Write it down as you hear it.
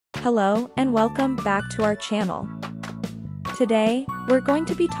Hello and welcome back to our channel. Today, we're going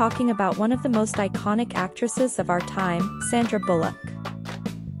to be talking about one of the most iconic actresses of our time, Sandra Bullock.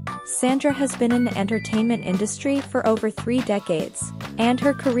 Sandra has been in the entertainment industry for over 3 decades, and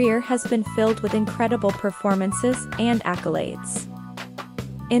her career has been filled with incredible performances and accolades.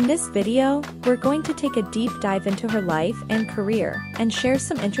 In this video, we're going to take a deep dive into her life and career and share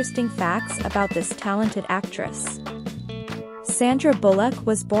some interesting facts about this talented actress. Sandra Bullock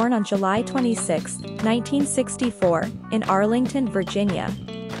was born on July 26, 1964, in Arlington, Virginia.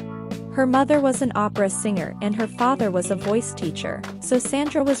 Her mother was an opera singer and her father was a voice teacher, so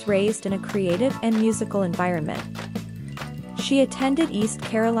Sandra was raised in a creative and musical environment. She attended East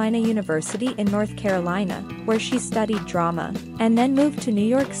Carolina University in North Carolina, where she studied drama, and then moved to New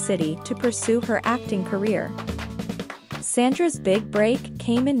York City to pursue her acting career. Sandra's big break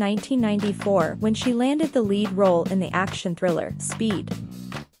came in 1994 when she landed the lead role in the action thriller, Speed.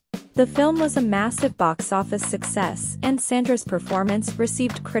 The film was a massive box office success and Sandra's performance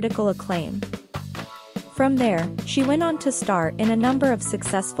received critical acclaim. From there, she went on to star in a number of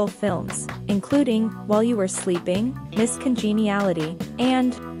successful films, including While You Were Sleeping, Miss Congeniality,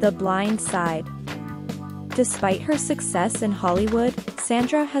 and The Blind Side. Despite her success in Hollywood,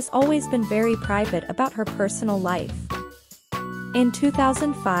 Sandra has always been very private about her personal life. In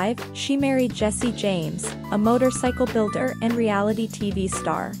 2005, she married Jesse James, a motorcycle builder and reality TV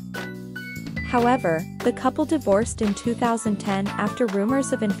star. However, the couple divorced in 2010 after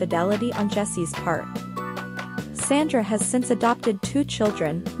rumors of infidelity on Jesse's part. Sandra has since adopted 2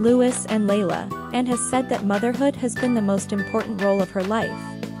 children, Louis and Layla, and has said that motherhood has been the most important role of her life.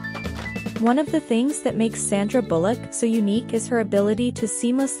 One of the things that makes Sandra Bullock so unique is her ability to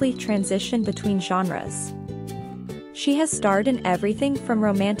seamlessly transition between genres. She has starred in everything from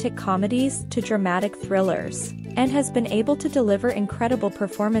romantic comedies to dramatic thrillers, and has been able to deliver incredible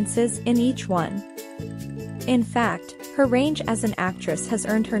performances in each one. In fact, her range as an actress has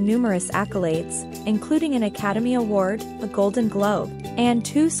earned her numerous accolades, including an Academy Award, a Golden Globe, and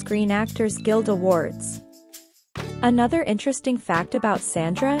 2 Screen Actors Guild Awards. Another interesting fact about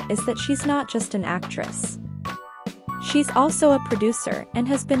Sandra is that she's not just an actress. She's also a producer and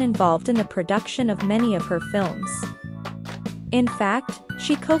has been involved in the production of many of her films. In fact,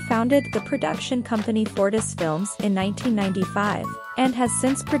 she co-founded the production company Fortis Films in 1995, and has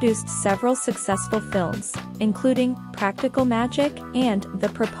since produced several successful films, including Practical Magic and The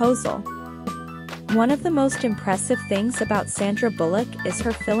Proposal. One of the most impressive things about Sandra Bullock is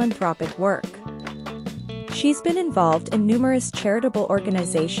her philanthropic work. She's been involved in numerous charitable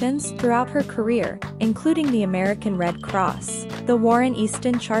organizations throughout her career, including the American Red Cross, the Warren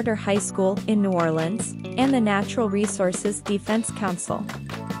Easton Charter High School in New Orleans, and the Natural Resources Defense Council.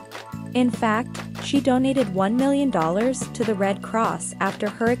 In fact, she donated $1 million to the Red Cross after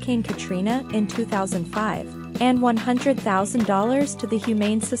Hurricane Katrina in 2005, and $100,000 to the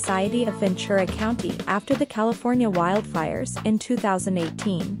Humane Society of Ventura County after the California wildfires in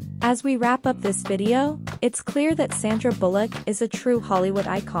 2018. As we wrap up this video, it's clear that Sandra Bullock is a true Hollywood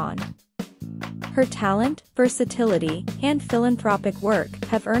icon. Her talent, versatility, and philanthropic work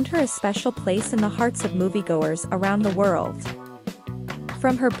have earned her a special place in the hearts of moviegoers around the world.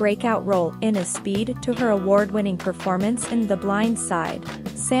 From her breakout role in Speed to her award-winning performance in The Blind Side,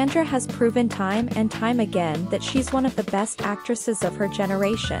 Sandra has proven time and time again that she's one of the best actresses of her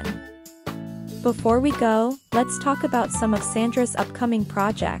generation. Before we go, let's talk about some of Sandra's upcoming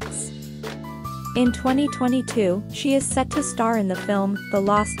projects. In 2022, she is set to star in the film The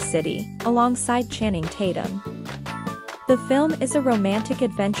Lost City, alongside Channing Tatum. The film is a romantic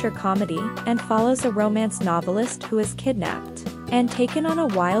adventure comedy and follows a romance novelist who is kidnapped and taken on a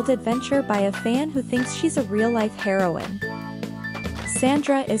wild adventure by a fan who thinks she's a real-life heroine.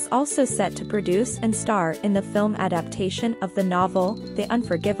 Sandra is also set to produce and star in the film adaptation of the novel, The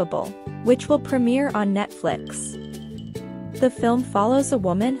Unforgivable, which will premiere on Netflix. The film follows a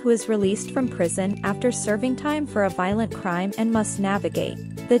woman who is released from prison after serving time for a violent crime and must navigate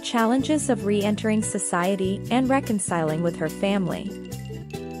the challenges of re-entering society and reconciling with her family.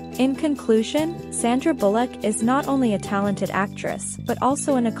 In conclusion, Sandra Bullock is not only a talented actress but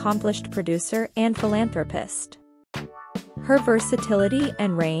also an accomplished producer and philanthropist. Her versatility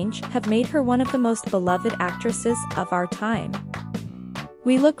and range have made her one of the most beloved actresses of our time.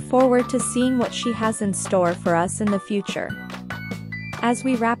 We look forward to seeing what she has in store for us in the future. As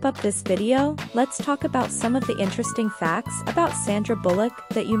we wrap up this video, let's talk about some of the interesting facts about Sandra Bullock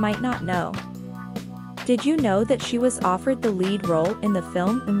that you might not know. Did you know that she was offered the lead role in the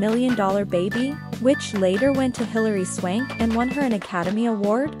film $1 Million Baby, which later went to Hilary Swank and won her an Academy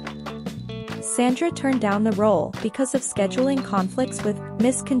Award? Sandra turned down the role because of scheduling conflicts with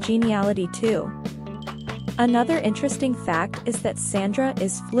Miss Congeniality 2. Another interesting fact is that Sandra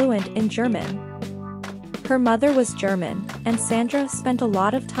is fluent in German. Her mother was German, and Sandra spent a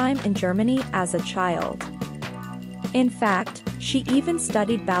lot of time in Germany as a child. In fact, she even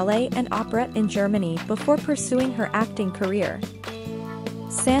studied ballet and opera in Germany before pursuing her acting career.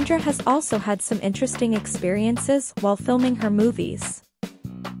 Sandra has also had some interesting experiences while filming her movies.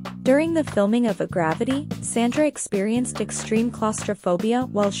 During the filming of Gravity, Sandra experienced extreme claustrophobia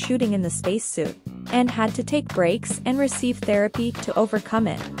while shooting in the spacesuit, and had to take breaks and receive therapy to overcome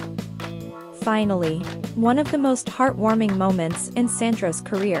it. Finally, one of the most heartwarming moments in Sandra's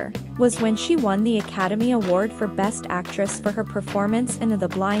career was when she won the Academy Award for Best Actress for her performance in The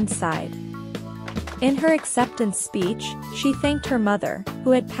Blind Side. In her acceptance speech, she thanked her mother, who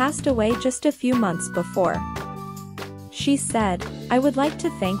had passed away just a few months before. She said, "I would like to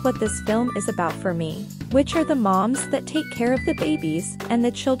thank what this film is about for me, which are the moms that take care of the babies and the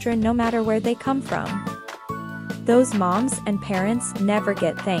children no matter where they come from. Those moms and parents never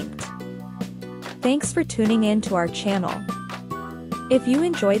get thanked." Thanks for tuning in to our channel. If you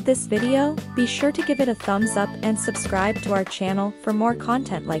enjoyed this video, be sure to give it a thumbs up and subscribe to our channel for more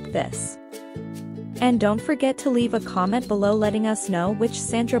content like this. And don't forget to leave a comment below letting us know which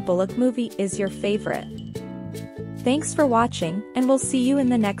Sandra Bullock movie is your favorite. Thanks for watching, and we'll see you in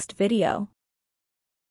the next video.